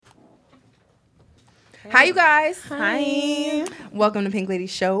Hi, you guys. Hi. Welcome to Pink Lady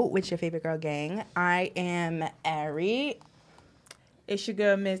Show with your favorite girl gang. I am Ari. It's your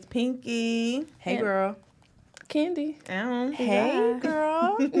girl, Miss Pinky. Hey, girl. Candy. Hey,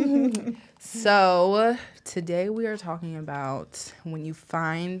 girl. So, today we are talking about when you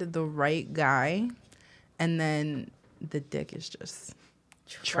find the right guy and then the dick is just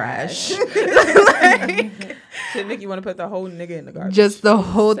trash. Should make you want to put the whole nigga in the garbage. Just the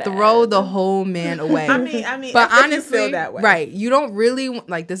whole, throw the whole man away. I mean, but if honestly, you feel that way. right, you don't really,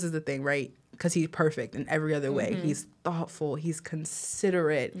 like, this is the thing, right? Because he's perfect in every other way. He's thoughtful. He's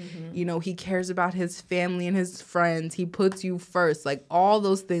considerate. You know, he cares about his family and his friends. He puts you first. Like, all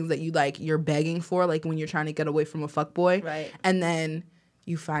those things that you, like, you're begging for, like, when you're trying to get away from a fuckboy. Right. And then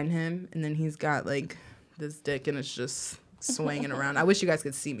you find him, and then he's got, like, this dick, and it's just swinging around. I wish you guys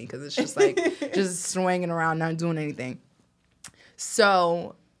could see me, because it's just, like, just swinging around, not doing anything.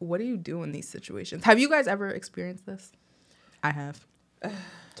 So, what do you do in these situations? Have you guys ever experienced this? I have.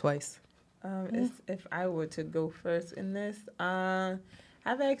 Twice. If I were to go first in this, have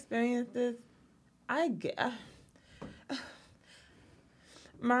I experienced this? I get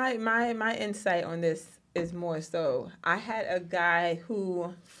my insight on this is more so. I had a guy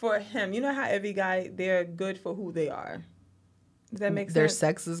who, for him, you know how every guy, they're good for who they are. Does that make sense? Their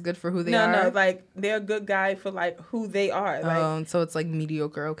sex is good for who they are? No, like, they're a good guy for, like, who they are. Like, so it's, like,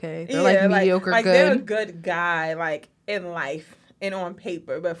 mediocre okay? They're, like, mediocre like, good? they're a good guy, like, in life and on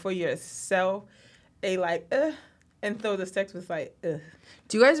paper. But for yourself, they, like, and so the sex was, like, ugh.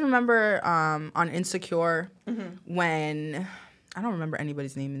 Do you guys remember on Insecure when, I don't remember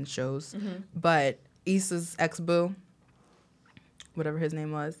anybody's name in the shows, but Issa's ex-boo, whatever his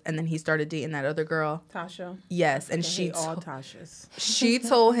name was, and then he started dating that other girl. Tasha. Yes, and all Tashas. she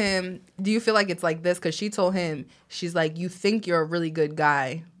told him, do you feel like it's like this? Because she told him, she's like, you think you're a really good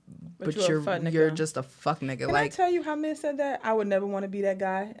guy, but you're just a fuck nigga. Can like, I tell you how men said that? I would never want to be that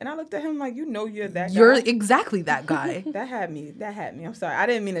guy. And I looked at him like, you know you're that guy. You're exactly that guy. That had me. I'm sorry. I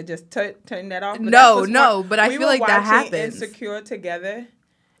didn't mean to just turn that off. But No, but I feel like that happens. We were watching Insecure together,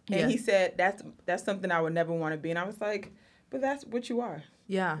 and he said, that's something I would never want to be. And I was like, but that's what you are.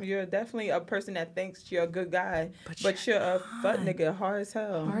 Yeah. You're definitely a person that thinks you're a good guy, but you're a fuck nigga, hard as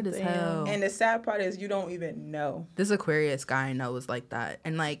hell. Hard as hell. And the sad part is you don't even know. This Aquarius guy I know was like that.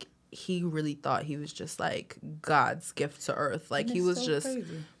 And, like, he really thought he was just, like, God's gift to earth. Like, he was so just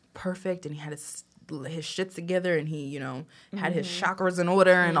crazy. Perfect, and he had his shit together, and he, you know, had his chakras in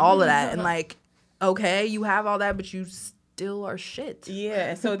order and all of that. And, like, okay, you have all that, but you still are shit. Yeah,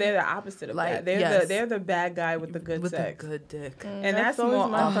 and so they're the opposite of like, that. They're the bad guy with the good sex. With the good dick. And that's always more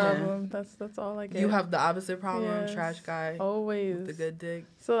my often. problem. That's all I get. You have the opposite problem, yes, trash guy. Always. With the good dick.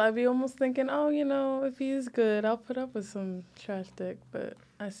 So I'd be almost thinking, oh, you know, if he's good, I'll put up with some trash dick. But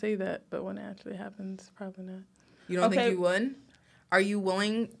I say that, but when it actually happens, probably not. You don't think you would? Are you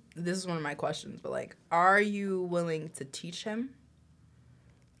willing? This is one of my questions, but, like, are you willing to teach him?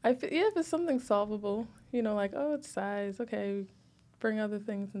 If it's something solvable, you know, like, oh, it's size, okay, bring other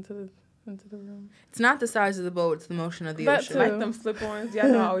things into the room. It's not the size of the boat, it's the motion of the That ocean. too. Like them slip-ons. Y'all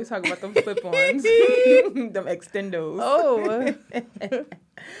know I always talk about them slip-ons. Them extendos. Oh.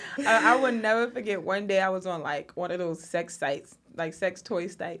 I would never forget one day I was on, like, one of those sex sites, like sex toy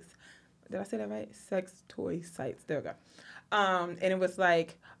sites. Did I say that right? Sex toy sites. There we go. And it was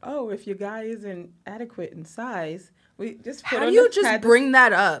like, oh, if your guy isn't adequate in size, we just put How do you just bring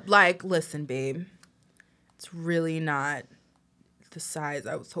that up? Like, listen, babe, it's really not the size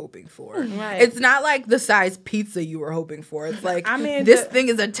I was hoping for. Right. It's not like the size pizza you were hoping for. It's like, I mean, this thing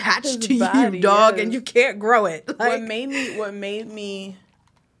is attached to body, you, dog, yes. and you can't grow it. Like, What made me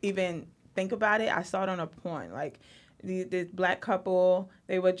even think about it, I saw it on a porn. Like, this black couple,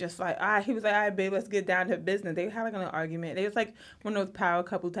 they were just like, he was like, all right, babe, let's get down to business. They had like an argument. It was like one of those power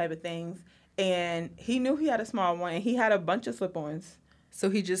couple type of things. And he knew he had a small one, and he had a bunch of slip-ons. so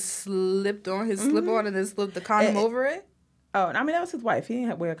he just slipped on his slip-on and then slipped the condom over it? Oh, I mean, that was his wife. He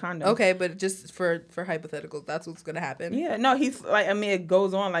didn't wear a condom. Okay, but just for hypotheticals, that's what's going to happen? Yeah, no, he's like, I mean, it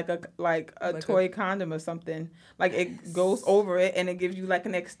goes on like a toy condom or something. Like, it goes over it, and it gives you like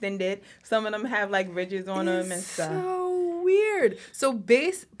an extended. Some of them have like ridges on them and stuff. So weird. So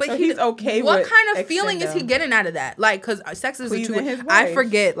he's okay what with kind of feeling is he extendo. getting out of that? Like, because sex is Pleasing a two-way. his I wife.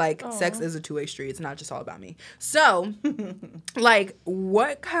 forget, like, sex is a two-way street. It's not just all about me. So, like,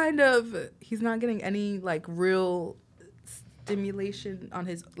 what kind of, he's not getting any, like, real stimulation on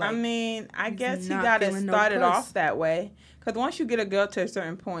his, like, I mean, I guess he not got it feeling no started puss. off that way. Because once you get a girl to a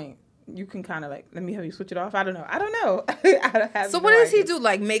certain point, you can kind of like, let me have you switch it off. I don't know. I don't have So no what does he idea. do?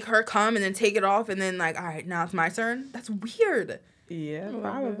 Like, make her come and then take it off and then, like, all right, now it's my turn? That's weird. Yeah,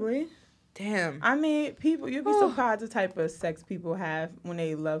 probably. Damn. I mean, people, you'd be surprised the type of sex people have when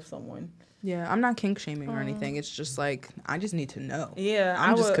they love someone. Yeah, I'm not kink shaming or anything. It's just like, I just need to know. Yeah,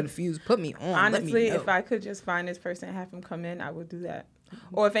 I'm just confused. Put me on. Honestly, Let me know. if I could just find this person and have him come in, I would do that.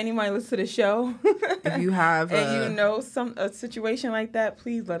 Or if anyone listens to the show, if you have and you know a situation like that,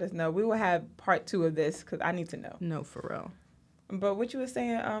 please let us know. We will have part 2 of this because I need to know. No, for real. But what you were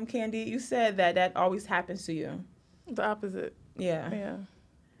saying, Candy, you said that always happens to you. The opposite. Yeah. Yeah.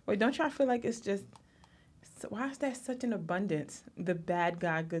 Wait, don't y'all feel like it's just, why is that such an abundance? The bad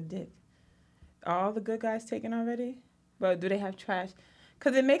guy, good dick. Are all the good guys taken already? But do they have trash?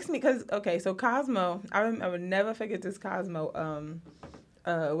 Because it makes me, okay, so Cosmo, I would never forget this Cosmo,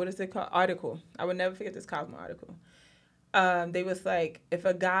 what is it called? Article. I would never forget this Cosmo article. They was like, if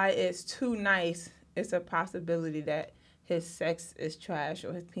a guy is too nice, it's a possibility that his sex is trash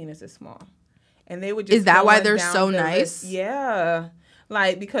or his penis is small. And they would just Is that why they're down so the nice? list. Yeah.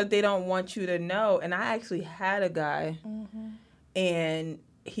 Like, because they don't want you to know. And I actually had a guy, and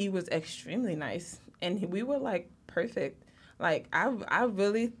he was extremely nice. And we were, like, perfect. Like, I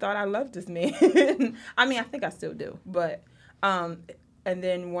really thought I loved this man. I mean, I think I still do. But, and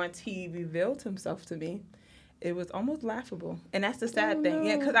then once he revealed himself to me, it was almost laughable. And that's the sad thing.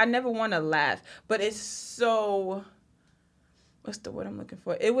 Yeah, because I never want to laugh. But it's so, what's the word I'm looking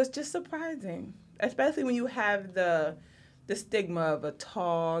for? It was just surprising. Especially when you have the stigma of a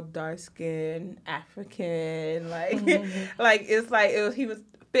tall, dark-skinned African. Like, like it's like he was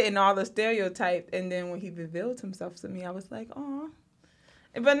fitting all the stereotypes. And then when he revealed himself to me, I was like, aw.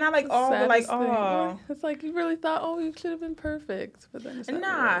 But not like, oh, but like, oh. It's like you really thought, oh, you should have been perfect. But then it's not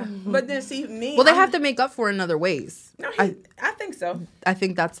Nah. really. But then see, me. Well, they have to make up for it in other ways. No, I think so. I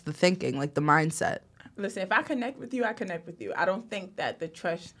think that's the thinking, like the mindset. Listen, if I connect with you, I connect with you. I don't think that the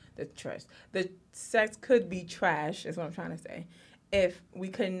sex could be trash, is what I'm trying to say, if we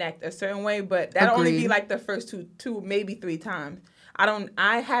connect a certain way, but that'll only be like the first two, maybe 3 times.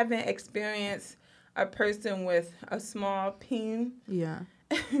 I haven't experienced a person with a small peen. Yeah.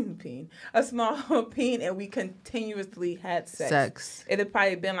 A small peen, and we continuously had sex. It had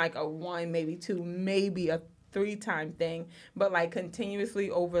probably been like a 1, maybe 2, maybe a 3-time thing, but like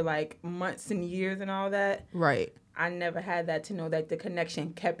continuously over like months and years and all that. Right. I never had that to know that the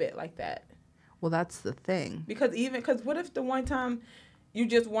connection kept it like that. Well, that's the thing. Because what if the one time you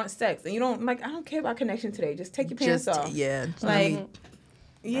just want sex and you don't, like, I don't care about connection today. Just take your pants off. Yeah. Like,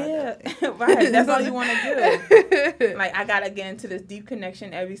 yeah, right. That's all you want to do. Like, I got to get into this deep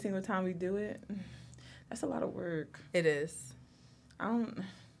connection every single time we do it. That's a lot of work. It is.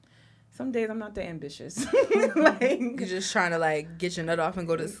 Some days I'm not that ambitious. Like, you're just trying to, like, get your nut off and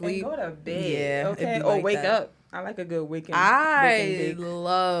go to sleep. And go to bed. Yeah. Okay. Or like wake up. I like a good waking. I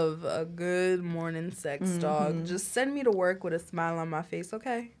love a good morning sex, dog. Just send me to work with a smile on my face,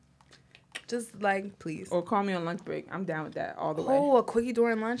 okay? Just, like, please. Or call me on lunch break. I'm down with that all the way. Oh, a quickie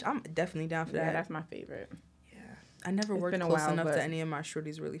during lunch? I'm definitely down for that. Yeah, that's my favorite. Yeah. I never worked close enough to any of my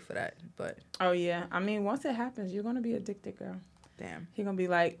shorties really for that, but. Oh, yeah. I mean, once it happens, you're going to be addicted, girl. Damn. He going to be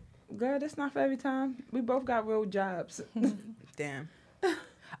like, girl, that's not for every time. We both got real jobs. Damn.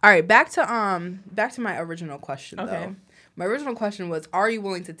 All right, back to my original question, though. My original question was, are you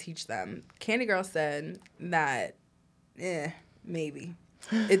willing to teach them? Candy Girl said that, maybe.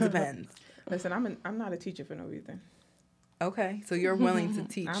 It depends. Listen, I'm not a teacher for no reason. Okay, so you're willing to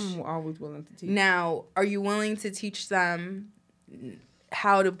teach. I'm always willing to teach. Now, are you willing to teach them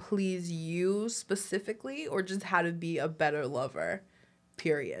how to please you specifically, or just how to be a better lover,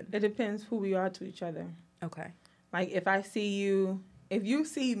 period? It depends who we are to each other. Okay. Like, if you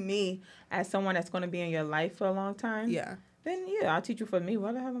see me as someone that's going to be in your life for a long time, then I'll teach you for me.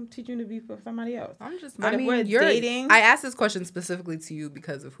 Why the hell I'm teaching you to be for somebody else? If we're dating. I asked this question specifically to you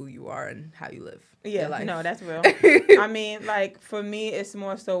because of who you are and how you live. Yeah, your life. No, that's real. I mean, like, for me, it's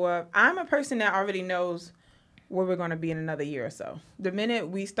more so I'm a person that already knows where we're going to be in another year or so. The minute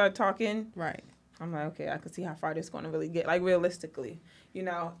we start talking, right, I'm like, okay, I can see how far this is going to really get, like, realistically,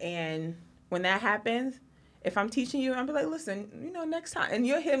 and when that happens, if I'm teaching you, I'll be like, listen, next time, and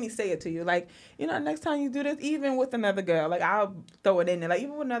you'll hear me say it to you, like, next time you do this, even with another girl, like, I'll throw it in there, like,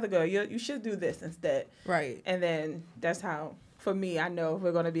 even with another girl, you should do this instead. Right. And then that's how, for me, I know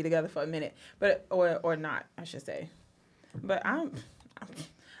we're going to be together for a minute, but, or not, I should say. But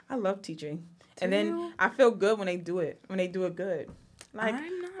I love teaching. And then I feel good when they do it good. Like,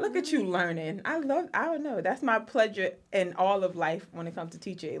 look at you learning. I don't know. That's my pleasure in all of life when it comes to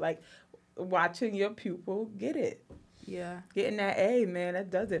teaching. Like, watching your pupil get it. Yeah. Getting that A, man,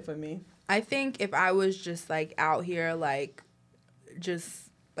 that does it for me. I think if I was just, like, out here, like, just,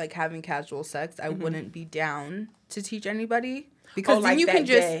 like, having casual sex, I wouldn't be down to teach anybody. Because then you can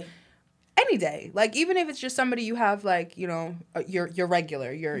just... any day. Like, even if it's just somebody you have, like, you know, you're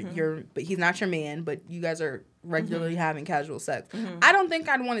regular, but he's not your man, but you guys are regularly having casual sex. I don't think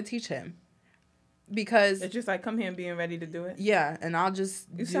I'd want to teach him. Because it's just like, come here and being ready to do it. Yeah, and I'll just.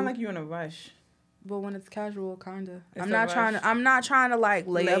 You sound like you're in a rush. Well, when it's casual, kinda. It's I'm not trying to like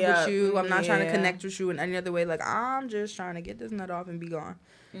lay up with you. I'm not trying to connect with you in any other way. Like, I'm just trying to get this nut off and be gone.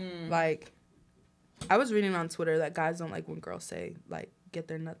 Like, I was reading on Twitter that guys don't like when girls say like get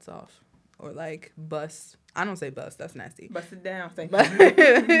their nuts off or like bust. I don't say bust. That's nasty. Bust it down. Thank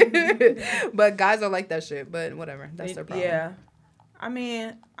you. But guys don't like that shit. But whatever. That's their problem. Yeah. I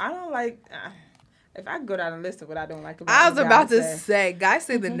mean, I don't like. If I go down a list of what I don't like about I was about to say, guys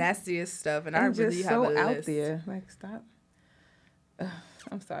say the nastiest stuff, and I really just have so a list. out there. Like, stop.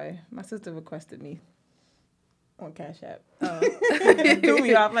 I'm sorry. My sister requested me on Cash App. It threw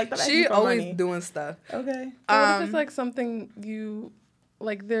me off. Like, she always doing stuff. Okay. So what if it's like something you,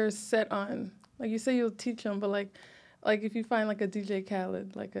 like, they're set on? Like, you say you'll teach them, but like if you find like a DJ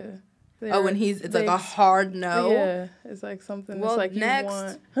Khaled, like a. When it's like a hard no. Yeah, it's like something. Well, like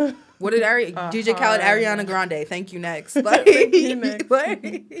next, you want. What did DJ Khaled, Ariana Grande? Thank you. Next, like, Thank you, next.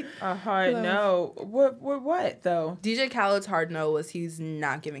 A hard no. What though? DJ Khaled's hard no was he's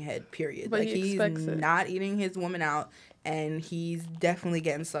not giving head. Period. But like he's not eating his woman out, and he's definitely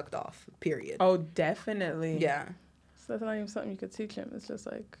getting sucked off. Period. Oh, definitely. Yeah. So that's not even something you could teach him. It's just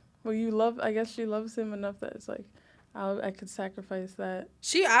like, well, I guess she loves him enough that it's like. I could sacrifice that.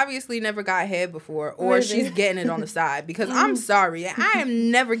 She obviously never got head before, or maybe. She's getting it on the side. Because I'm sorry, I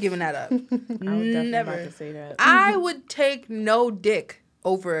am never giving that up. I was definitely about to say that. I would take no dick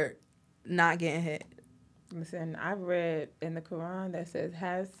over not getting hit. Listen, I read in the Quran that says,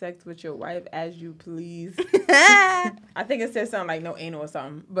 have sex with your wife as you please. I think it said something like no anal or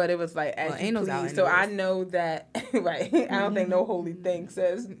something, but it was like as you please. So I know that, right. I don't think no holy thing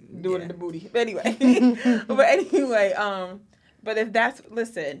says do it in the booty. But anyway, but if that's,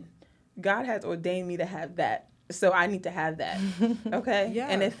 listen, God has ordained me to have that. So I need to have that. Okay? Yeah.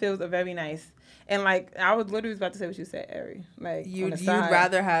 And it feels very nice. And, like, I was literally about to say what you said, Ari. Like, you'd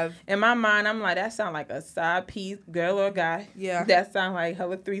rather have... In my mind, I'm like, that sound like a side piece, girl or guy. Yeah. That sound like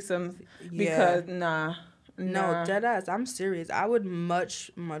hella threesomes. Because, nah. No, deadass. I'm serious. I would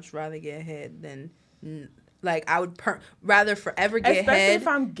much, much rather get head than... Like, I would rather forever get especially head... if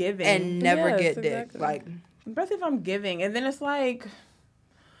I'm giving. And never get exactly. dick. Like... Especially if I'm giving. And then it's like...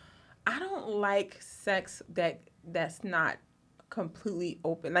 I don't like sex that's not... completely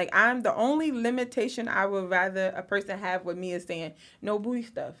open. Like, I'm the only limitation I would rather a person have with me is saying no booty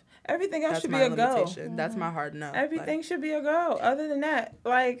stuff. Everything else should be a go. That's my hard no. Everything should be a go. Other than that,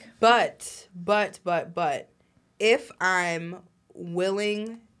 like. But if I'm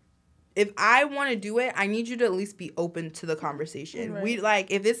willing, if I want to do it, I need you to at least be open to the conversation. Right.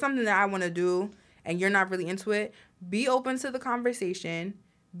 If it's something that I want to do and you're not really into it, be open to the conversation.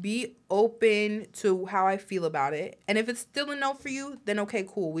 Be open to how I feel about it. And if it's still a no for you, then okay,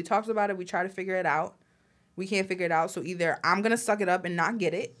 cool. We talked about it. We try to figure it out. We can't figure it out. So either I'm going to suck it up and not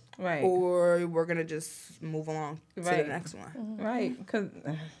get it. Right. Or we're going to just move along to the next one. Mm-hmm. Right. Because,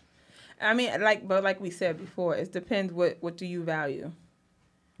 I mean, like we said before, it depends what do you value.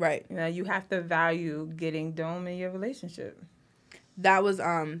 Right. You know, you have to value getting dome in your relationship. That was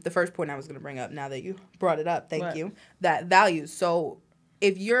the first point I was going to bring up now that you brought it up. Thank you. That values. So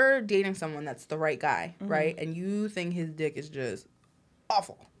if you're dating someone that's the right guy, right, and you think his dick is just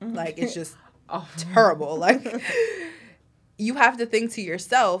awful, like it's just terrible, like you have to think to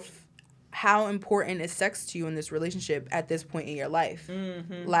yourself, how important is sex to you in this relationship at this point in your life?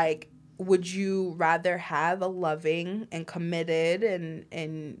 Mm-hmm. Like, would you rather have a loving and committed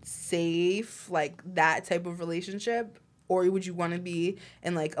and safe, like that type of relationship? Or would you want to be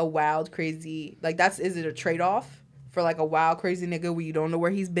in like a wild, crazy, like is it a trade-off? For like a wild, crazy nigga where you don't know where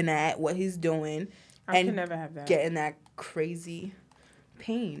he's been at, what he's doing. I can never have that. Getting that crazy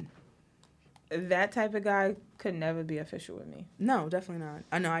pain. That type of guy could never be official with me. No, definitely not.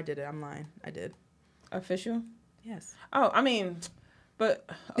 I know I did it. I'm lying. I did. Official? Yes. Oh, I mean, but,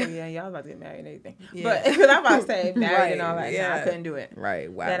 y'all about to get married and everything. Yeah. But I'm about to say married and all that. Yeah. Nah, I couldn't do it. Right.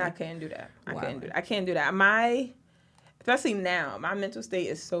 Wow. That I couldn't do that. I can't do that. Especially now, my mental state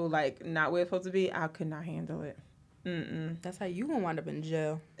is so like not where it's supposed to be. I could not handle it. Mm-mm. That's how you gonna wind up in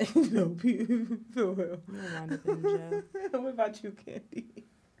jail. No, so well. You gonna wind up in jail. What about you, Candy?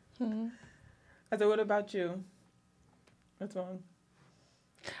 Mm-hmm. I said, what about you? What's wrong?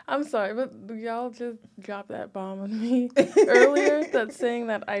 I'm sorry, but y'all just dropped that bomb on me earlier. That's saying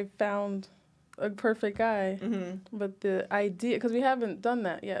that I found a perfect guy, but the idea, because we haven't done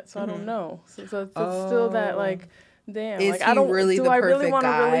that yet, so I don't know. So it's still that like damn. Is Like, he I don't really do the I really perfect want to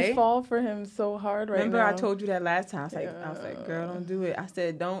really guy? fall for him so hard right Remember now. I told you that last time. I was like, girl, don't do it. I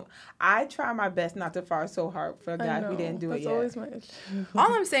said, don't. I try my best not to fall so hard for a guy if we didn't do it That's yet. always my issue.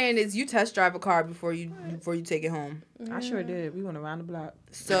 All I'm saying is you test drive a car before you take it home. I sure did. We went around the block.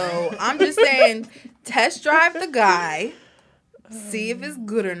 So I'm just saying, test drive the guy, see if it's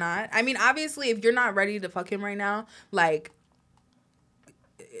good or not. I mean, obviously, if you're not ready to fuck him right now, like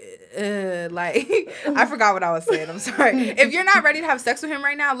I forgot what I was saying. I'm sorry. If you're not ready to have sex with him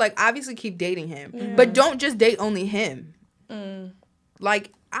right now, like obviously keep dating him, but don't just date only him.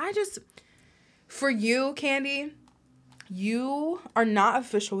 Like for you, Candy, you are not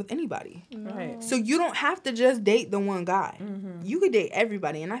official with anybody. Right. So you don't have to just date the one guy. You could date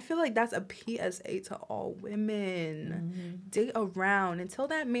everybody. And I feel like that's a PSA to all women. Date around until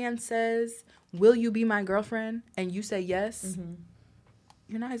that man says, will you be my girlfriend? And you say yes.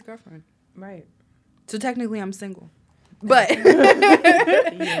 You're not his girlfriend. Right. So technically I'm single. But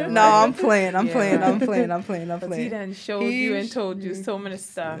no, I'm playing. I'm playing. He done showed you and told you so many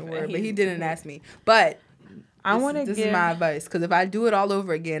stuff. But he didn't ask me. But this is my advice, because if I do it all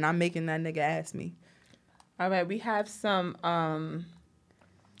over again, I'm making that nigga ask me. All right, we have some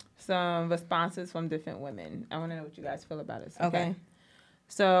responses from different women. I want to know what you guys feel about it. Okay.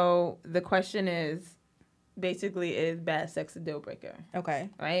 So the question is, basically, is bad sex a deal breaker? Okay.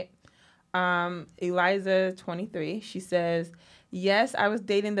 Right. Eliza, 23. She says, yes, I was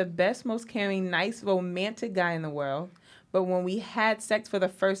dating the best, most caring, nice, romantic guy in the world, but when we had sex for the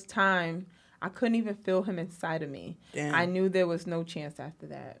first time, I couldn't even feel him inside of me. Damn. I knew there was no chance after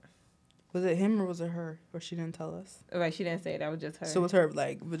that. Was it him or was it her? Or she didn't tell us? Right, she didn't say it. That was just her. So was her,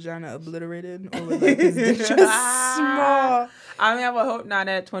 like, vagina obliterated? Or was, like, his dick just small? I mean, I would hope not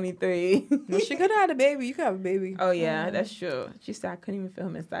at 23. Well, she could have had a baby. You could have a baby. Oh, yeah, that's true. She said, I couldn't even feel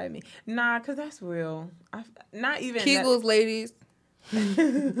him inside of me. Nah, because that's real. Not even Kegels, ladies.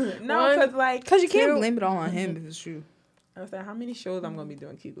 No, because, like... Because you can't blame it all on him if it's true. I was like, how many shows I'm going to be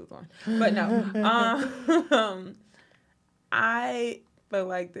doing Kegels on? But no. I feel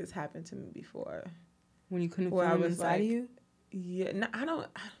like this happened to me before. When you couldn't feel him inside of you? Yeah. No, I don't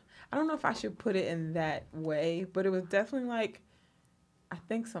know if I should put it in that way, but it was definitely like, I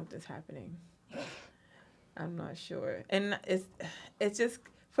think something's happening. I'm not sure. And it's just,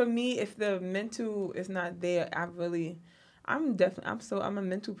 for me, if the mental is not there, I'm a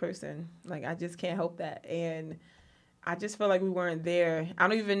mental person. Like, I just can't help that. And I just feel like we weren't there. I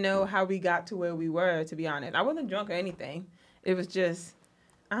don't even know how we got to where we were, to be honest. I wasn't drunk or anything. It was just,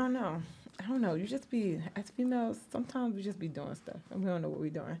 I don't know. You just be, as females, sometimes we just be doing stuff and we don't know what we're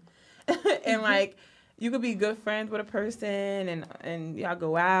doing. And like, you could be good friends with a person and y'all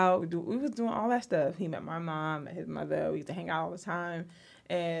go out. We was doing all that stuff. He met my mom, met his mother. We used to hang out all the time.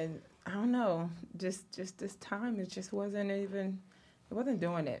 And I don't know, just this time, it just wasn't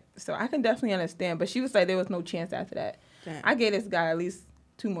doing it. So I can definitely understand. But she was like, there was no chance after that. Damn. I gave this guy at least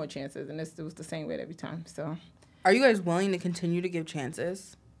 2 more chances, and it was the same way every time. So, are you guys willing to continue to give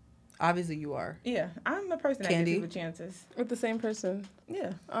chances? Obviously, you are. Yeah, I'm a person that gives people chances. With the same person?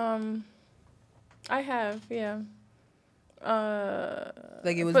 Yeah. I have, yeah.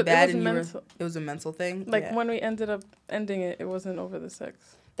 Like it was bad and it was a mental thing? Like when we ended up ending it, it wasn't over the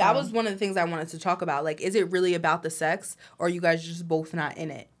sex. That was one of the things I wanted to talk about. Like, is it really about the sex, or are you guys just both not in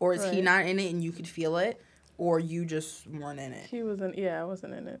it? Or is he not in it and you could feel it, or you just weren't in it? He wasn't, I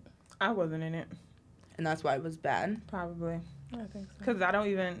wasn't in it. I wasn't in it. And that's why it was bad? Probably. I think so. Because I don't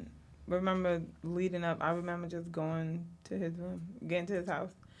even remember leading up. I remember just going to his room, getting to his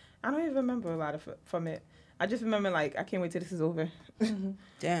house. I don't even remember a lot from it. I just remember, like, I can't wait till this is over. Mm-hmm.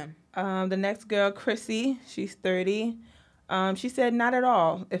 Damn. The next girl, Chrissy, she's 30. She said, not at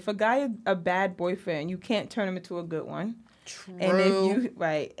all. If a guy is a bad boyfriend, you can't turn him into a good one. True. And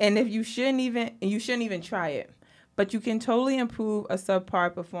if you shouldn't even try it. But you can totally improve a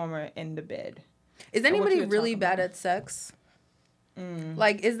subpar performer in the bed. Is anybody really bad at sex?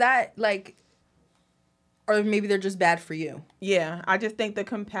 Like, is that, like, or maybe they're just bad for you? Yeah, I just think the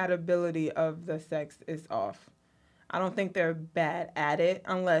compatibility of the sex is off. I don't think they're bad at it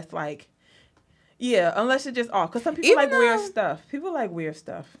unless it's just off. Because some people weird stuff. People like weird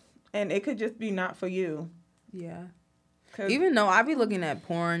stuff. And it could just be not for you. Yeah. Even though I be looking at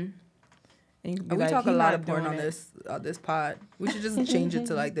porn. And we talk a lot of porn on this pod. We should just change it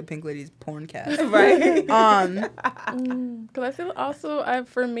to like the Pink Ladies porn cast. Right. Because I feel also,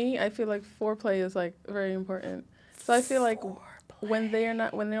 for me, I feel like foreplay is like very important. So I feel like when they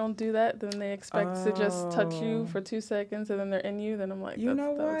don't do that, then they expect to just touch you for 2 seconds and then they're in you. Then I'm like, you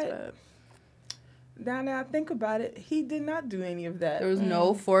know what? Bad. now that I think about it, he did not do any of that. There was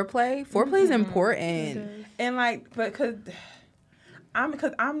no foreplay. Foreplay is important. And like, but because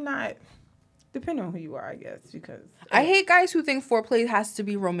I'm not, depending on who you are, I guess, because. I hate guys who think foreplay has to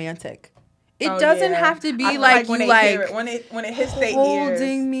be romantic. It Oh, doesn't yeah. have to be I feel like when you they hear like it, when it hits their ears.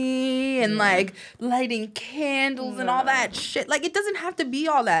 holding me and like lighting candles and all No. that shit. Like it doesn't have to be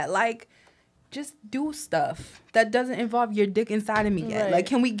all that. Like just do stuff that doesn't involve your dick inside of me yet. Right. Like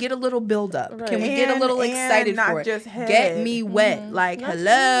can we get a little build up? Right. Can we get a little And excited not for it? just head. Get me wet. Like Not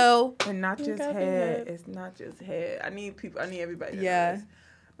hello. And not just gotta be head. good. It's not just head. I need everybody to know Yeah. this.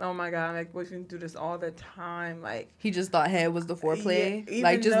 Oh my God, like boyfriends do this all the time. Like, He just thought head was the foreplay. Yeah,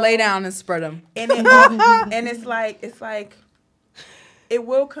 like even just though- lay down and spread them. and it's like it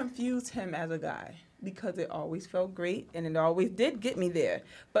will confuse him as a guy because it always felt great and it always did get me there.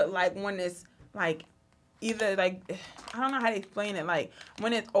 But like when it's like either like I don't know how to explain it. Like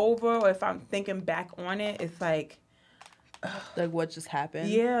when it's over or if I'm thinking back on it, it's like Like what just happened?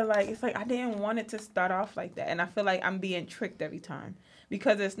 yeah, like it's like I didn't want it to start off like that, and I feel like I'm being tricked every time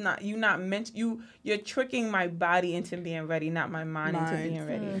because it's not you're tricking my body into being ready, not my mind into being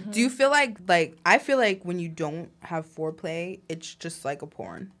ready. Do you feel like I feel like when you don't have foreplay, it's just like a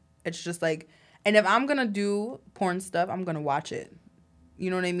porn. It's just like, and if I'm gonna do porn stuff, I'm gonna watch it. You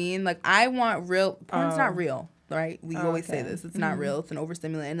know what I mean? Like I want real porn's not real, right? We always say okay. this. It's not real. It's an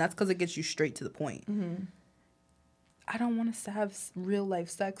overstimulant, and that's because it gets you straight to the point. I don't want us to have real life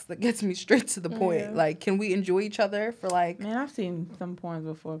sex that gets me straight to the point. Yeah. Like, can we enjoy each other for like? Man, I've seen some porns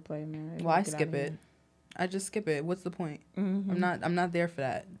before play, man. Well, I skip it. I just skip it. What's the point? I'm not there for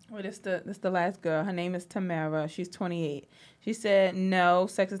that. Well, this the last girl. Her name is Tamara. She's 28. She said, "No,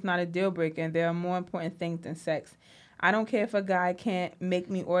 sex is not a deal breaker, and there are more important things than sex. I don't care if a guy can't make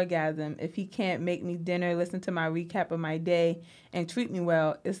me orgasm. If he can't make me dinner, listen to my recap of my day, and treat me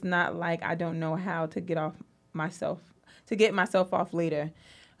well, it's not like I don't know how to get myself off later.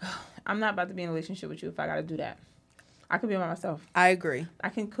 I'm not about to be in a relationship with you if I got to do that. I can be by myself. I agree. I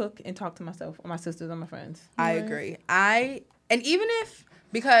can cook and talk to myself or my sisters or my friends. I agree. And even if,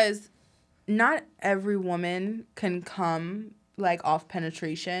 because not every woman can come like off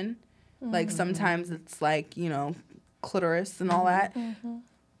penetration. Like sometimes it's like, you know, clitoris and all that.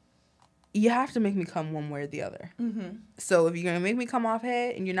 You have to make me come one way or the other. So if you're going to make me come off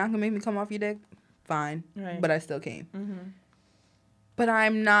head and you're not going to make me come off your dick, fine. Right. But I still came. But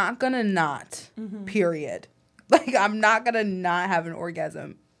I'm not going to not, period. Like, I'm not going to not have an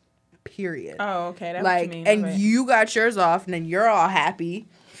orgasm, period. Oh, okay. That's Like, what you mean. and Right. you got yours off, and then you're all happy,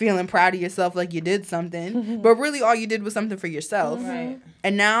 feeling proud of yourself like you did something. But really, all you did was something for yourself. Right.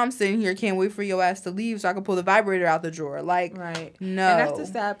 And now I'm sitting here, can't wait for your ass to leave so I can pull the vibrator out the drawer. Like, Right. no. And that's the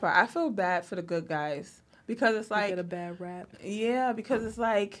sad part. I feel bad for the good guys because it's You like, get a bad rap. yeah, because it's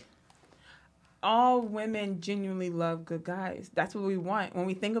like all women genuinely love good guys. That's what we want. When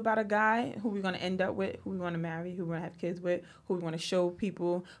we think about a guy, who we're going to end up with, who we want to marry, who we want to have kids with, who we want to show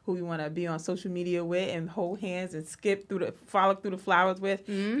people, who we want to be on social media with and hold hands and frolic through the flowers with,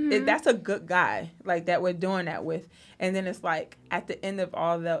 that's a good guy, like that we're doing that with. And then it's like at the end of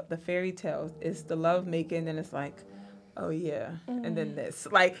all the fairy tales, it's the love making, and then it's like, oh yeah, and then this.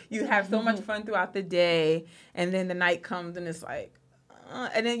 Like you have so much fun throughout the day, and then the night comes and it's like,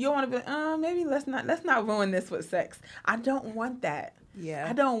 and then you want to be like, maybe let's not ruin this with sex. I don't want that. Yeah.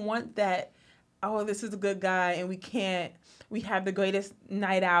 I don't want that. Oh, this is a good guy, and we have the greatest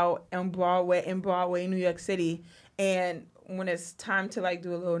night out in Broadway, New York City, and when it's time to like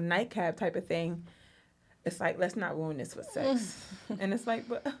do a little nightcap type of thing, it's like, let's not ruin this with sex. And it's like,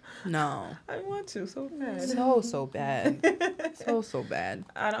 but No. I want to so bad. So bad. so bad.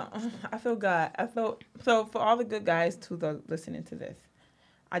 I feel God. So for all the good guys too listening to this,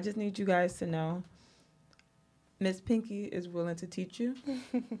 I just need you guys to know Miss Pinky is willing to teach you.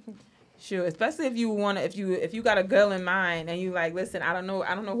 Sure, especially if you got a girl in mind and you like, listen, I don't know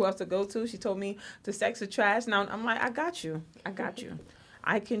who else to go to. She told me to sex or trash. Now I'm like, I got you.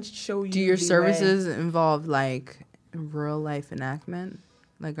 I can show you. Do your the services involve like real life enactment?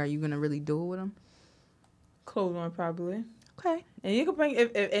 Like, are you gonna really do it with them? clothes on probably. Okay. And you can bring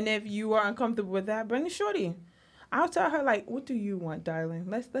if you are uncomfortable with that, bring a shorty. I'll tell her like, what do you want, darling?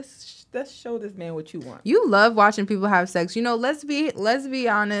 Let's show this man what you want. You love watching people have sex. You know, let's be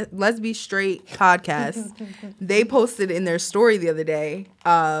honest, let's be straight podcast. They posted in their story the other day,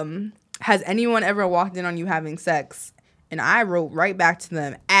 has anyone ever walked in on you having sex? And I wrote right back to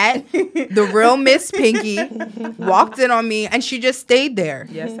them at the real Miss Pinky walked in on me and she just stayed there.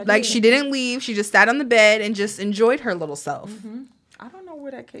 Yes, I like did. she didn't leave. She just sat on the bed and just enjoyed her little self. I don't know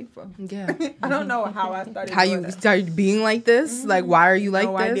where that came from. Yeah. I don't know how I started. How doing you that. started being like this? Like, why are you like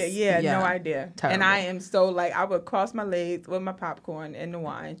no this? idea. Yeah, no idea. Terrible. And I am so like, I would cross my legs with my popcorn and the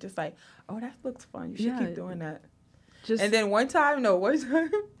wine, just like, oh, that looks fun. You should keep doing that. Just And then one time,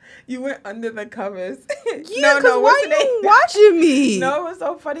 you went under the covers. yeah, why you watching me? No, it was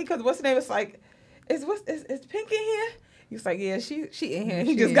so funny because what's the name was like, is Pink in here? He was like, yeah, she in here.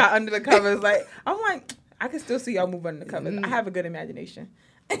 He just got under the covers. Like, I'm like, I can still see y'all move under the covers. I have a good imagination.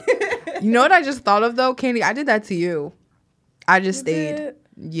 You know what I just thought of though, Candy? I did that to you. I just stayed. It?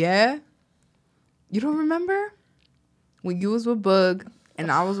 Yeah. You don't remember when you was with Boog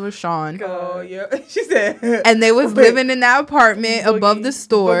and I was with Sean? Oh yeah, she said. And they was living in that apartment above the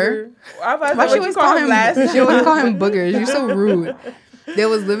store. Why she always call him last? She always call him boogers. You're so rude. They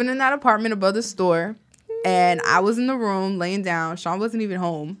was living in that apartment above the store, and I was in the room laying down. Sean wasn't even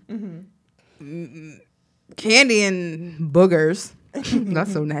home. Mm-hmm. Candy and boogers.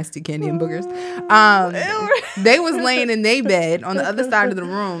 That's so nasty, Candy and boogers. They was laying in their bed on the other side of the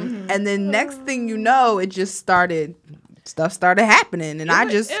room, and then next thing you know, stuff started happening, and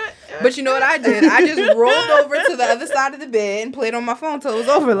but you know what I did? I just rolled over to the other side of the bed and played on my phone till it was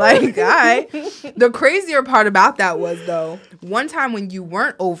over. Like, all right. The crazier part about that was, though, one time when you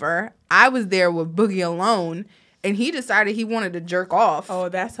weren't over, I was there with Boogie alone, and he decided he wanted to jerk off. Oh,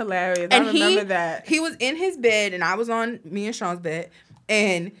 that's hilarious. And I remember that. He was in his bed, and I was on me and Sean's bed,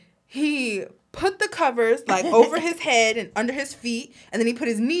 and he put the covers like over his head and under his feet, and then he put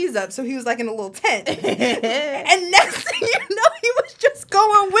his knees up, so he was like in a little tent. And next thing you know, he was just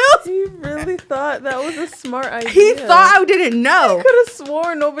going Will's. He really thought that was a smart idea. He thought I didn't know. He could have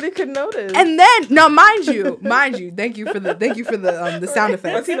sworn nobody could notice. And then, no, mind you, thank you for the sound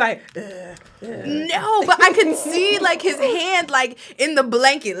effects. Was he like? No, but I could see like his hand like in the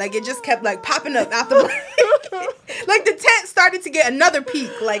blanket, like it just kept like popping up out the blanket. Like the tent started to get another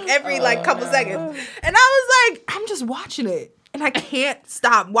peek like every like couple seconds, and I was like, I'm just watching it, and I can't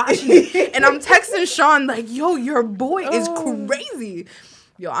stop watching it, and I'm texting Sean like, yo, your boy is crazy.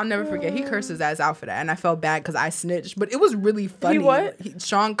 Yo, I'll never forget. He cursed his ass out for that, and I felt bad because I snitched. But it was really funny. He what?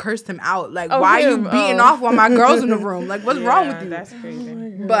 Sean cursed him out. Like, why are you beating off while my girl's in the room? Like, what's wrong with you? That's crazy.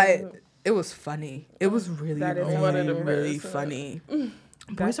 But it was funny. It was really, That is one of the really best. funny.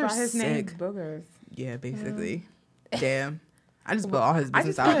 That's Boys are why his name sick. Boogers. Yeah, basically. Damn. I just put all his I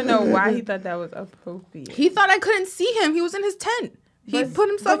business just want out. to know why he thought that was appropriate. He thought I couldn't see him. He was in his tent. He put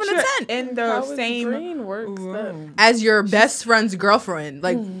himself in a tent. In the How his same brain works. room. As your best friend's girlfriend.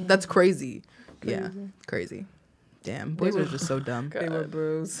 Like, that's crazy. Yeah, crazy. Damn, boys are just so dumb. They were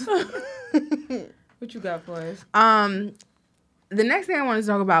bruised. What you got for us? The next thing I wanted to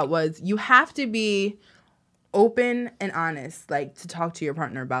talk about was you have to be open and honest, like, to talk to your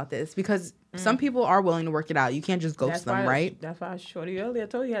partner about this, because some people are willing to work it out. You can't just ghost them, right? That's why Shorty earlier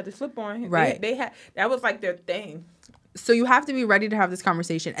told you had to slip on. Right. They had that was like their thing. So you have to be ready to have this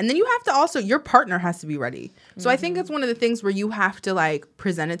conversation. And then you have to also, your partner has to be ready. So I think it's one of the things where you have to like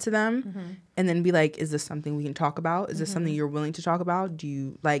present it to them and then be like, is this something we can talk about? Is this something you're willing to talk about? Do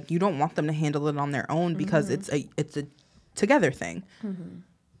you like, you don't want them to handle it on their own because it's a together thing.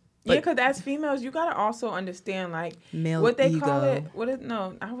 Yeah, because as females, you gotta also understand like Male what they ego. call it. What is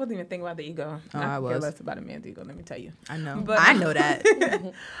no? I wasn't even thinking about the ego. Oh, I could care was. less about a man's ego. Let me tell you. I know. But- I know that.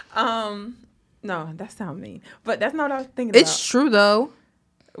 No, that sounds mean. But that's not what I was thinking It's true though.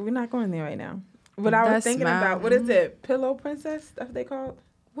 about. We're not going there right now. What I was That's thinking my- about, what is it? Pillow princess? That's what they call it?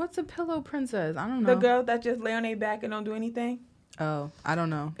 What's a pillow princess? I don't know. The girl that just lay on their back and don't do anything? Oh, I don't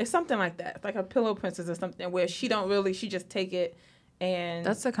know. It's something like that. It's like a pillow princess or something where she just take it and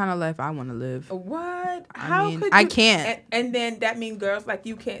That's the kind of life I want to live. what? I mean, could I you? can't. And then that means girls like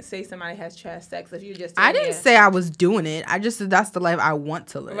you can't say somebody has trash sex if you just. I didn't say I was doing it. I just said that's the life I want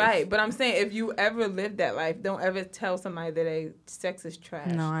to live. Right, but I'm saying if you ever live that life, don't ever tell somebody that their sex is trash.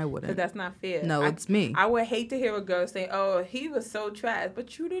 No, I Because wouldn't. that's not fair. No, it's me. I would hate to hear a girl say, "Oh, he was so trash,"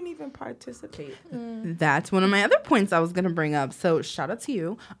 but you didn't even participate. That's one of my other points I was going to bring up. So shout out to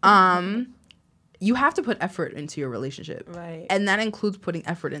you. You have to put effort into your relationship. Right. And that includes putting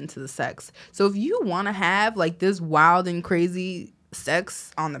effort into the sex. So if you want to have like this wild and crazy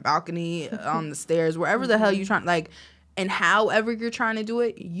sex on the balcony, on the stairs, wherever the hell you're trying, like, and however you're trying to do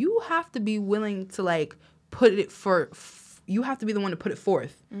it, you have to be willing to like put it you have to be the one to put it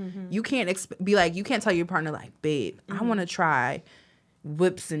forth. You can't be like, you can't tell your partner like, babe, I want to try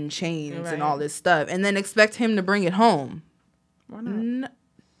whips and chains and all this stuff, and then expect him to bring it home. Why not?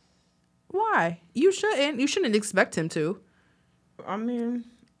 Why? You shouldn't. You shouldn't expect him to. I mean,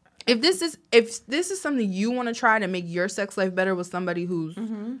 If this is something you want to try to make your sex life better with somebody who's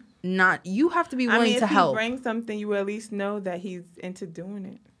not, you have to be willing to help. If he brings something, you at least know that he's into doing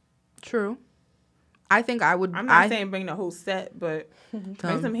it. True. I think I would. I'm not saying bring the whole set, but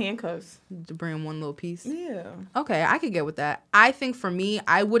bring some handcuffs. To bring one little piece. Yeah. Okay, I could get with that. I think for me,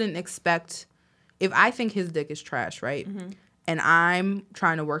 I wouldn't expect, if I think his dick is trash, right? And I'm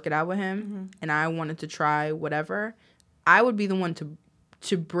trying to work it out with him, and I wanted to try whatever, I would be the one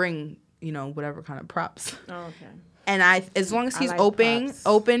to bring, whatever kind of props. Oh, okay. And as long as he's like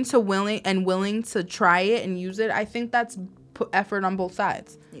open to willing to try it and use it, I think that's put effort on both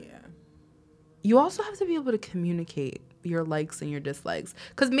sides. Yeah. You also have to be able to communicate your likes and your dislikes.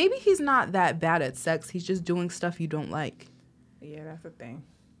 Because maybe he's not that bad at sex. He's just doing stuff you don't like. Yeah, that's the thing.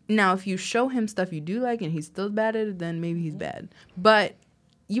 Now, if you show him stuff you do like and he's still bad at it, then maybe he's bad. But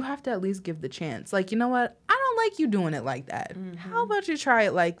you have to at least give the chance. Like, you know what? I don't like you doing it like that. How about you try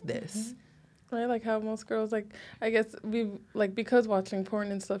it like this? Right, like how most girls, I guess because watching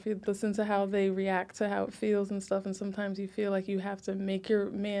porn and stuff, you listen to how they react to how it feels and stuff, and sometimes you feel like you have to make your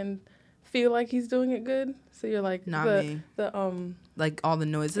man feel like he's doing it good. So you're like, Not me. Like all the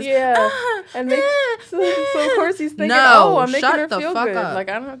noises. Yeah. And so of course he's thinking, I'm making her feel good. Up. Like,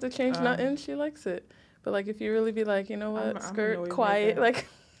 I don't have to change nothing. She likes it. But like, if you really be like, you know what, skirt, quiet, like.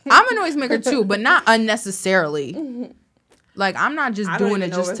 I'm a noisemaker too, but not unnecessarily. Like, I'm not just doing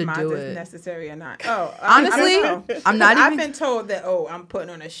it just to do it. Necessary or not? Oh, honestly, I'm not even. I've been told that. Oh, I'm putting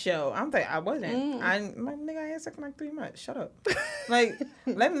on a show. I'm like, I wasn't. I ain't sucking like 3 months. Shut up. Like,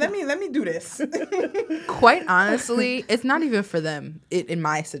 let me do this. Quite honestly, it's not even for them. In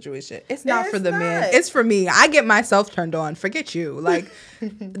my situation, it's not for the man. not. It's for me. I get myself turned on. Forget you. Like,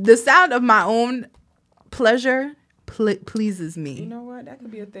 the sound of my own pleasure pleases me. You know what? That could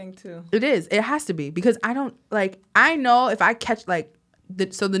be a thing too. It is. It has to be, because I don't like. I know if I catch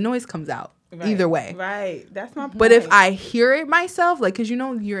so the noise comes out either way. Right. That's my point. But if I hear it myself, like, because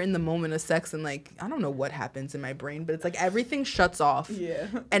you're in the moment of sex and like, I don't know what happens in my brain, but it's like everything shuts off. Yeah.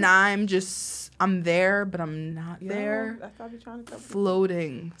 And I'm there, but I'm not there. That's what I'm trying to tell people.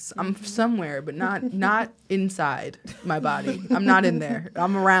 Floating. I'm somewhere, but not inside my body. I'm not in there.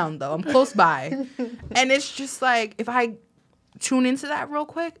 I'm around though. I'm close by. And it's just like, if I tune into that real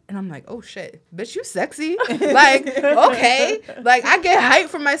quick and I'm like, oh shit, bitch, you sexy. Like, okay. Like, I get hyped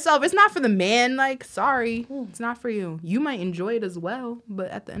for myself. It's not for the man. Like, sorry, it's not for you. You might enjoy it as well,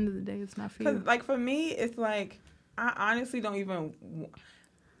 but at the end of the day, it's not for you. Like, for me, it's like, I honestly don't even.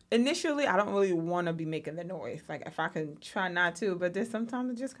 Initially, I don't really want to be making the noise. Like, if I can try not to, but then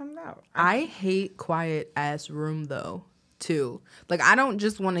sometimes it just comes out. I hate quiet ass room though, too. Like, I don't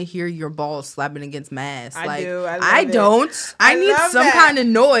just want to hear your balls slapping against my ass. Like, I don't. I need some kind of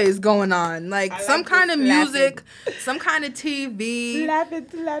noise going on. Like, some kind of music, some kind of TV.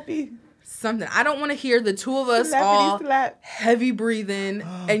 Slappy. Something. I don't want to hear the two of us heavy breathing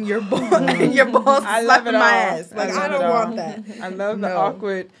and your balls slapping my ass. Like, I don't want that. I love the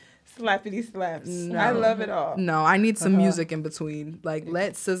awkward slappity slaps. No. I love it all. No, I need some music in between. Like,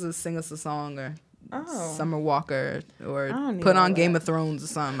 let SZA sing us a song, or Summer Walker, or put on Game of Thrones or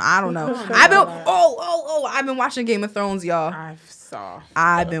something. I don't know. I've been watching Game of Thrones, y'all.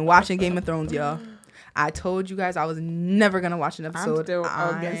 I've been watching Game of Thrones, y'all. I told you guys I was never gonna watch an episode. I'm still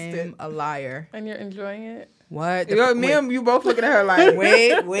against it. A liar. And you're enjoying it? What? Me and you both looking at her like,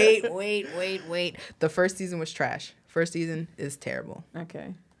 wait. The first season was trash. First season is terrible.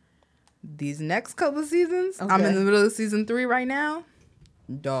 Okay. These next couple seasons, I'm in the middle of season 3 right now.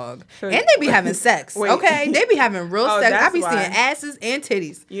 Dog. So, and they be having sex. Okay? They be having real sex. I be seeing asses and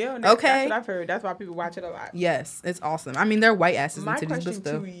titties. Yeah, that's what I've heard. That's why people watch it a lot. Yes, it's awesome. I mean, they're white asses and titties, but My still.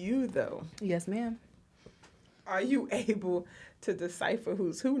 question to you, though. Yes, ma'am. Are you able to decipher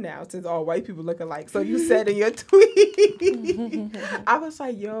who's who now, since all white people look alike? So you said in your tweet. I was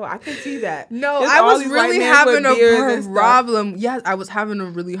like, yo, I can see that. No, I was really having a problem. Yes, I was having a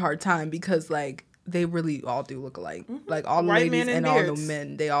really hard time because, like, they really all do look alike. Mm-hmm. Like, all the ladies and all the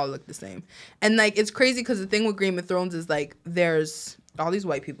men, they all look the same. And, like, it's crazy because the thing with Game of Thrones is, like, there's all these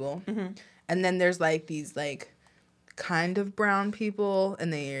white people. Mm-hmm. And then there's, like, these, like, kind of brown people.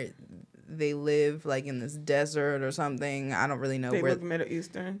 And they live, like, in this desert or something. I don't really know where. They look Middle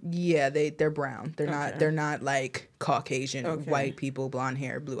Eastern? Yeah, they're brown. They're not like Caucasian, white people, blonde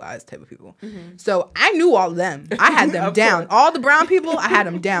hair, blue eyes type of people. Mm-hmm. So I knew all of them. I had them down. All the brown people, I had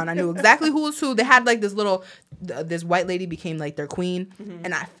them down. I knew exactly who was who. They had, like, this little, this white lady became, like, their queen. Mm-hmm.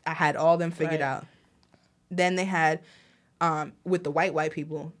 And I had all them figured out. Then they had, with the white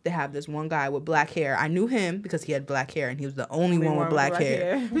people, they have this one guy with black hair. I knew him because he had black hair, and he was the only one with black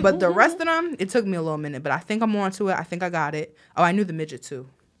hair. But the rest of them, it took me a little minute, but I think I'm on to it. I think I got it. Oh, I knew the midget too.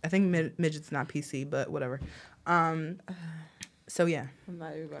 I think midget's not PC, but whatever. So yeah. I'm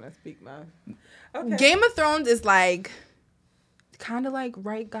not even gonna speak my. Okay. Game of Thrones is like kind of like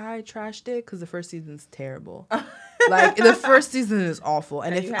Right Guy trashed it because the first season's terrible. Like the first season is awful,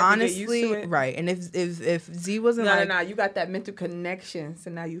 and if honestly, right, and if Z wasn't no, you got that mental connection, so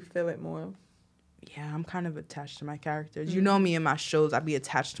now you feel it more. Yeah, I'm kind of attached to my characters. Mm-hmm. You know me in my shows, I be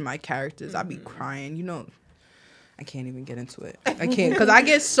attached to my characters. I be crying. You know, I can't even get into it. I can't because I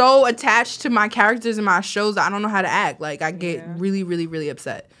get so attached to my characters in my shows that I don't know how to act. Like I get really, really, really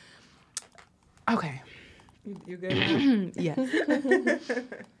upset. Okay. You good now? Yeah.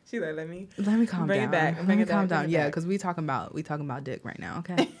 She like, let me calm bring down. It back. Let me calm down. Yeah, because we talking about dick right now.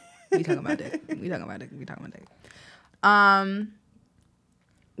 Okay. We talking about dick. We talking about dick.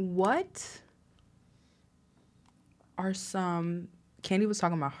 What are some? Candy was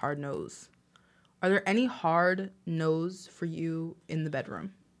talking about hard nose. Are there any hard nose for you in the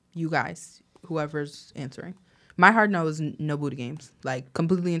bedroom? You guys, whoever's answering. My hard no is no booty games. Like,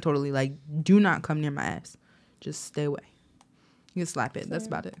 completely and totally. Like, do not come near my ass. Just stay away. You can slap it. That's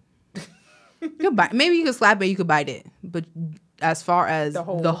about it. You can bite. Maybe you can slap it. You could bite it. But as far as the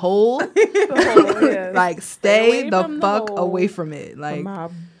hole Yeah. like, stay the fuck away from it. Like, from my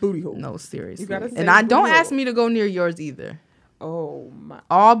booty hole. No, seriously. You gotta and I don't ask me to go near yours either. Oh, my.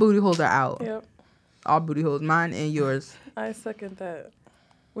 All booty holes are out. Yep. All booty holes. Mine and yours. I second that.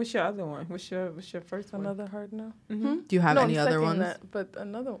 What's your other one? What's your first one? Another hard no. Mm-hmm. Do you have any I'm other ones? That, but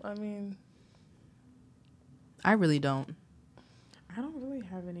another one, I mean. I really don't. I don't really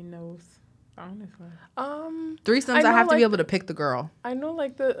have any no's, honestly. Threesomes, I have to be able to pick the girl. I know,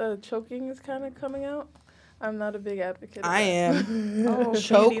 like, the choking is kind of coming out. I'm not a big advocate. I am. Oh,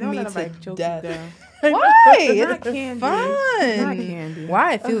 choke Candy, me to death. Why? It's not candy. fun. Not candy.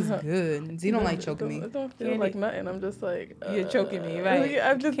 Why? It feels good. Z don't like choking me. It don't feel like nothing. I'm just like... You're choking me, right?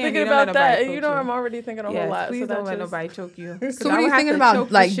 I'm just Candy, thinking about that. And you know, I'm already thinking a whole lot. Please so don't let nobody choke you. So what are you thinking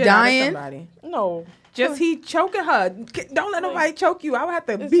about? Like, dying? No. Just he choking her. Don't let nobody choke you. I would have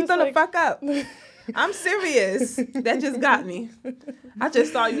to beat them the fuck up. I'm serious. That just got me. I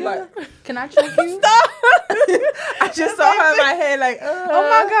just saw you like, can I choke you? Stop. I just saw her in my head like, oh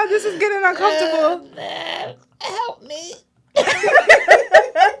my God, this is getting uncomfortable. Help me.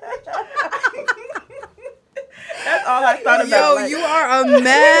 That's all I thought about. Yo, like, you are a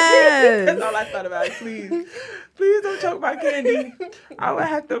mess. That's all I thought about. Please don't choke my candy. I would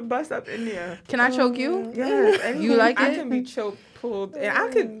have to bust up in there. Can I choke you? Yes. You like it? I can be choked, pulled,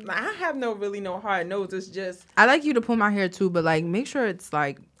 and I have no hard nose. It's just. I like you to pull my hair too, but like make sure it's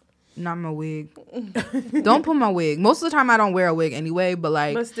like not my wig. Don't pull my wig. Most of the time I don't wear a wig anyway, but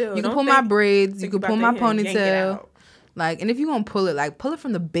like but still, you can pull my braids, you can pull my ponytail. Like, and if you're gonna pull it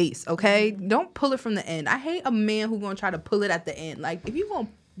from the base, okay? Mm-hmm. Don't pull it from the end. I hate a man who gonna try to pull it at the end. Like, if you gonna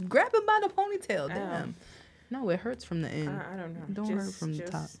grab it by the ponytail, damn. No, it hurts from the end. I don't know. Don't hurt from the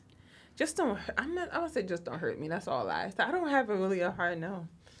top. Just don't. I would say just don't hurt me. That's all I don't have a hard no.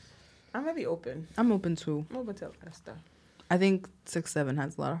 I'm gonna be open. I'm open too. I'm open to a lot of stuff. I think 6'7"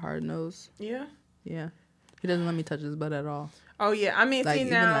 has a lot of hard nose. Yeah. Yeah. He doesn't let me touch his butt at all. Oh yeah. I mean, like, see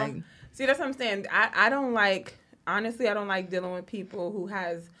now. See, that's what I'm saying. I don't like. Honestly, I don't like dealing with people who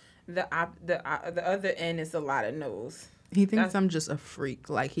has the other end is a lot of nose. He thinks I'm just a freak.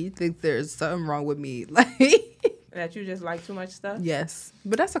 Like, he thinks there's something wrong with me. Like that you just like too much stuff. Yes,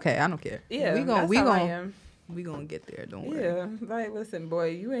 but that's okay. I don't care. Yeah, we gonna get there. Don't worry. Yeah, like listen,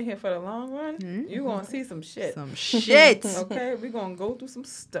 boy, you in here for the long run. Mm-hmm. You gonna see some shit. Some shit. Okay, we gonna go through some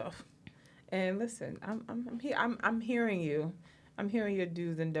stuff. And listen, I'm here. I'm hearing you. I'm hearing your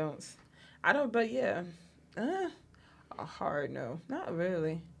do's and don'ts. I don't. But yeah. A hard no. Not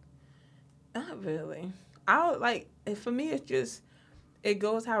really. I'll like, for me, it's just, it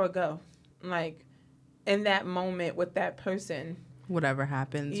goes how it go. Like, in that moment with that person. Whatever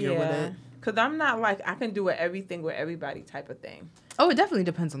happens, you're with it. Because I'm not like, I can do everything with everybody type of thing. Oh, it definitely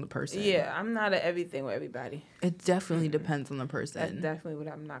depends on the person. Yeah, I'm not a everything with everybody. It definitely depends on the person. That's definitely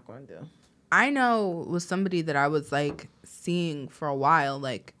what I'm not going to do. I know with somebody that I was, like, seeing for a while,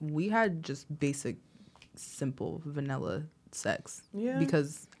 like, we had just basic, simple, vanilla sex. Yeah.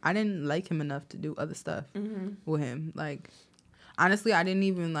 Because I didn't like him enough to do other stuff with him. Like, honestly, I didn't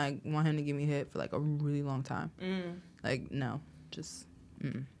even, like, want him to give me hit for, like, a really long time. Like, no. Just,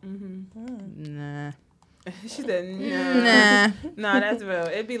 nah. She said, nah. Nah, that's real.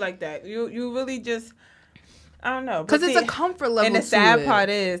 It'd be like that. You really just... I don't know. Because it's a comfort level. And the sad part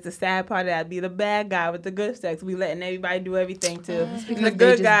is I'd be the bad guy with the good sex. We letting everybody do everything too. And the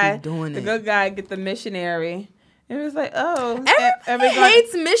good guy get the missionary, And it was like, oh, Everybody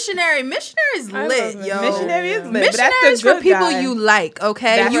hates Missionary. Missionary is I lit, love yo. Missionary is lit. Missionary but that's the is for good people guy. you like,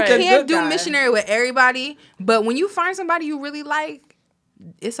 okay? That's you the can't good do guy. missionary with everybody, but when you find somebody you really like,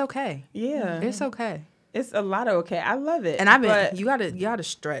 it's okay. Yeah, It's okay. it's a lot of okay. I love it. And I've been but, you gotta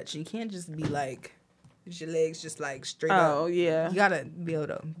stretch. You can't just be like your legs just like straight oh up. yeah, You gotta be able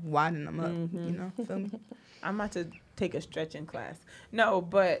to widen them up. You know, feel me? I'm about to take a stretching class. No,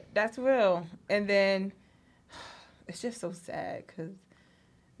 but that's real. And then it's just so sad because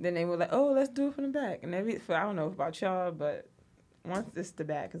then they were like, oh, let's do it from the back. And I don't know about y'all, but once the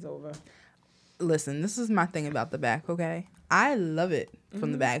back is over. Listen, this is my thing about the back, okay? I love it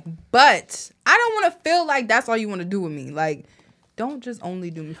from the back, but I don't want to feel like that's all you want to do with me. Like, don't just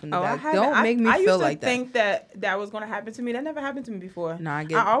only do me from the back. Don't make me feel like that. I used to think that was going to happen to me. That never happened to me before. No, I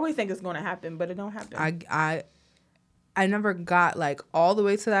always think it's going to happen, but it don't happen. I never got like all the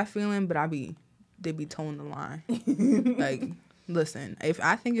way to that feeling, but they be towing the line. Like, listen, if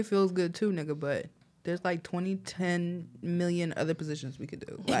I think it feels good too, nigga, but there's like 10 million other positions we could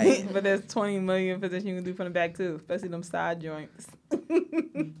do. Like, but there's 20 million positions you can do from the back too, especially them side joints.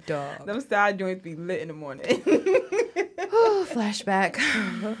 dog. Them side joints be lit in the morning. Oh, flashback.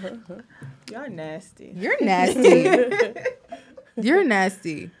 Y'all nasty. You're nasty. You're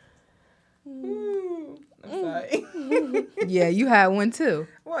nasty. Ooh, I'm sorry. Yeah, you had one too.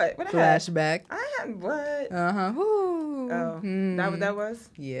 What? What I had? Flashback. I had what? Uh-huh. Ooh. Oh, that what that was?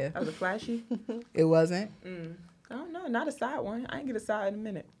 Yeah. That was a flashy? It wasn't. I don't know. Not a side one. I ain't get a side in a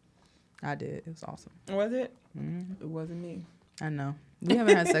minute. I did. It was awesome. Was it? It wasn't me. I know. We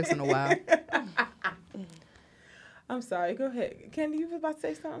haven't had sex in a while. I'm sorry. Go ahead. Candy, you was about to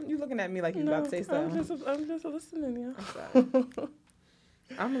say something? You looking at me like you was about to say something. I'm just listening, yeah. I'm sorry.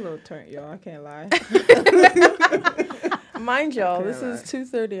 I'm a little turned, y'all. I can't lie. Mind y'all, Okay, this is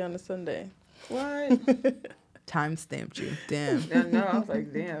 2:30 on a Sunday. What? Time stamped you. Damn. I know. I was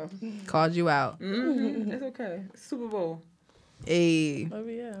like, damn. Called you out. It's okay. Super Bowl. Hey. Oh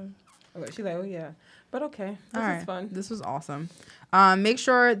yeah. Okay, she's like, oh yeah. But okay. This All is right. fun. This was awesome. Make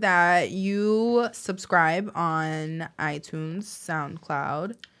sure that you subscribe on iTunes,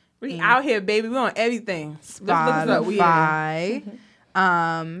 SoundCloud, We out here, baby. We on everything. Just look us up. We Spotify.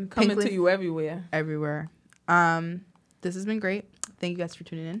 coming to you everywhere. Everywhere. This has been great. Thank you guys for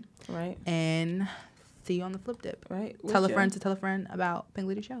tuning in. Right. And see you on the flip dip. Right. Tell a friend to tell a friend about Pink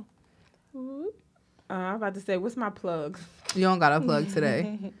Lady Show. I'm about to say, what's my plug? You don't got a plug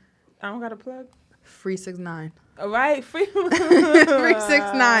today. I don't got a plug. Free 6ix9ine. All right. Free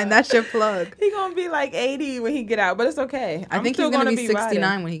 6ix9ine. That's your plug. He gonna be like 80 when he get out, but it's okay. I think still he's gonna be 69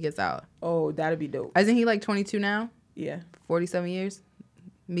 riding. when he gets out. Oh, that'd be dope. Isn't he like 22 now? Yeah. 47 years?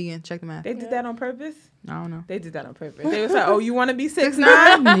 Megan, check the math. They did that on purpose? I don't know. They did that on purpose. They was like, oh, you want to be 6'9"?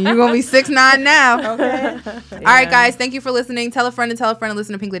 6'9"? You're going to be 6'9" now. Okay. All right, guys. Thank you for listening. Tell a friend and tell a friend and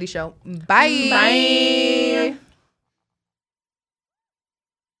listen to Pink Lady Show. Bye. Bye.